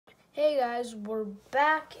Hey guys, we're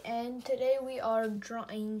back and today we are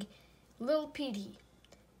drawing Little Petey.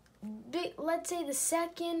 Let's say the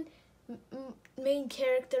second main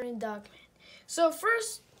character in Dogman. So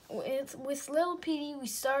first, with Little Petey, we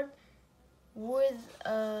start with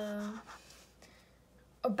a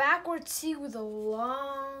backward C with a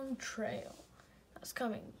long trail. That's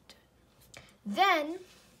coming. Then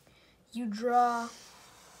you draw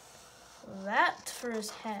that for his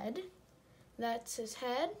head. That's his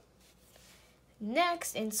head.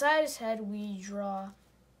 Next, inside his head, we draw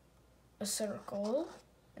a circle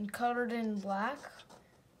and color it in black.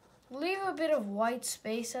 Leave a bit of white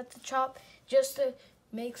space at the top just to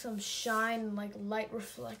make some shine and like light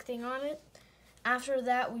reflecting on it. After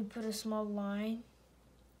that, we put a small line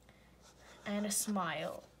and a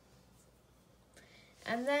smile.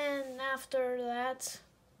 And then after that,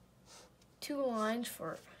 2 lines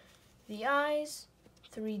for the eyes,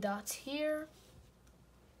 3 dots here,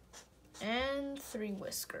 and 3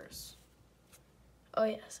 whiskers. Oh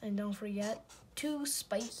yes, and don't forget 2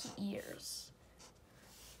 spiky ears.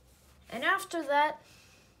 And after that,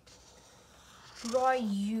 draw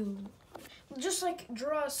you. Just like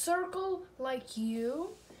draw a circle like you,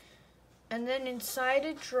 and then inside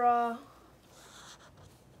it draw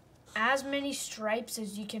as many stripes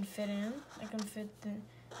as you can fit in. I can fit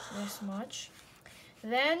this much.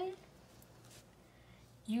 Then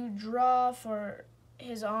you draw for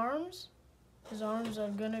his arms. His arms are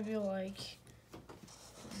gonna be like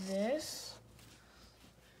this.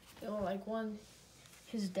 Like one,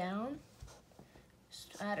 his down.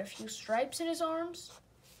 Just add a few stripes in his arms.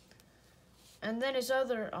 And then his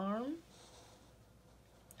other arm,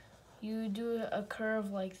 you do a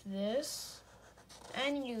curve like this.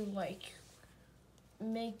 And you like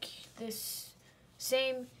make this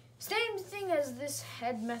same thing as this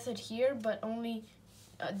head method here, but only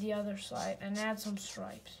the other side, and add some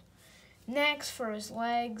stripes. Next, for his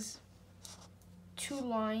legs, 2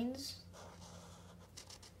 lines,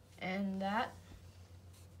 and that.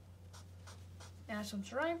 Add some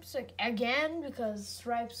stripes again because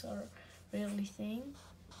stripes are really thing.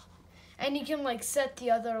 And you can like set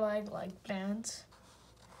the other leg like bands,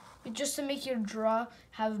 just to make your draw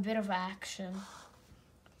have a bit of action.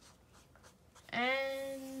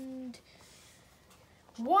 And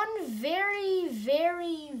one very,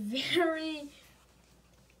 very, very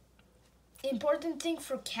important thing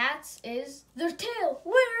for cats is their tail.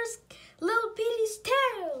 Where's Little Petey's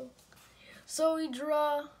tail? So we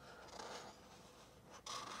draw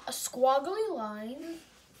a squiggly line,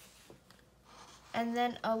 and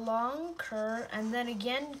then a long curve, and then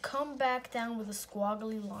again come back down with a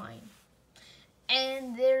squiggly line.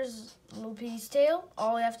 And there's Little Petey's tail.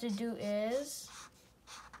 All we have to do is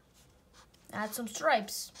add some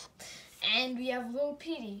stripes. And we have Little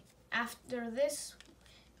Petey. After this,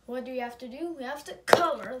 what do we have to do? We have to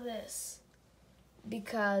color this.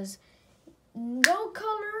 Because no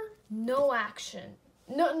color, no action.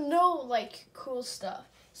 No like cool stuff.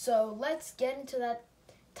 So let's get into that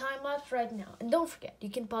time lapse right now. And don't forget, you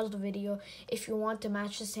can pause the video if you want to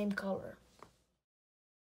match the same color.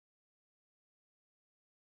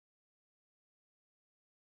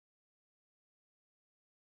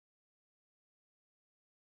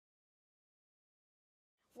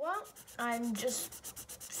 Well, I'm just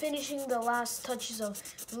finishing the last touches of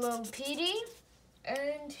Little Petey,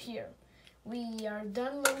 and here we are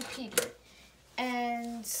done Little Petey.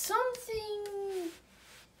 And something,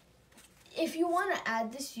 if you want to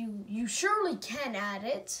add this, you surely can add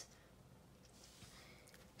it.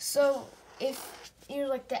 So if you're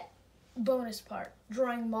like the bonus part,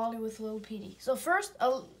 drawing Molly with Little Petey. So first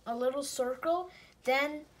a little circle,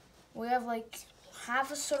 then we have like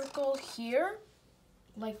half a circle here,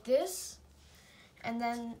 like this, and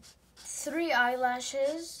then 3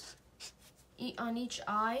 eyelashes on each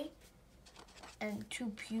eye, and 2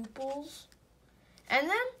 pupils. And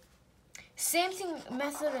then same thing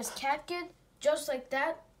method as Cat Kid, just like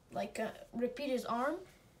that, like repeat his arm,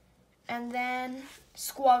 and then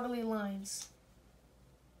squiggly lines.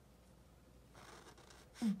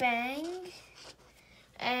 Bang,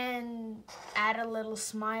 and add a little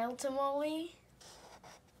smile to Molly.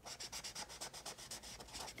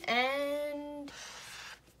 And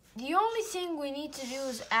the only thing we need to do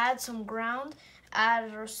is add some ground,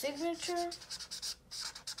 add our signature,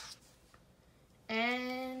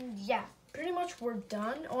 and yeah, pretty much we're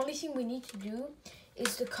done. Only thing we need to do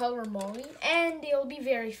is to color Molly, and it'll be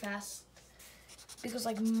very fast because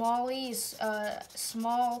like Molly is a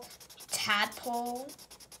small tadpole.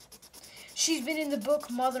 She's been in the book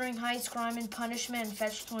Mothering Heights, Crime and Punishment, and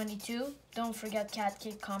Fetch 22. Don't forget Cat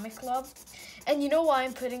Kid Comic Club. And you know why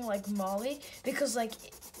I'm putting like Molly? Because like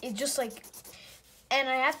it's just like, and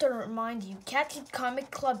I have to remind you, Cat Kid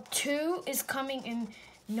Comic Club 2 is coming in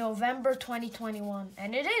November 2021,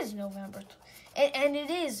 and it is and it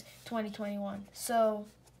is 2021. So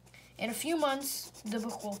in a few months, the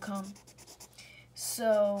book will come.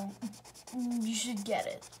 So you should get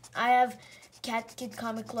it. I have Cat Kid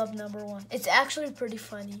Comic Club #1. It's actually pretty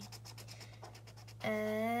funny.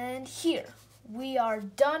 And here, we are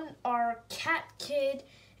done our Cat Kid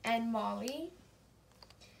and Molly.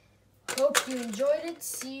 Hope you enjoyed it.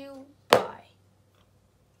 See you. Bye.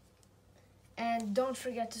 And don't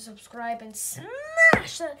forget to subscribe and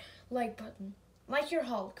smash that like button. Like your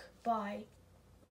Hulk. Bye.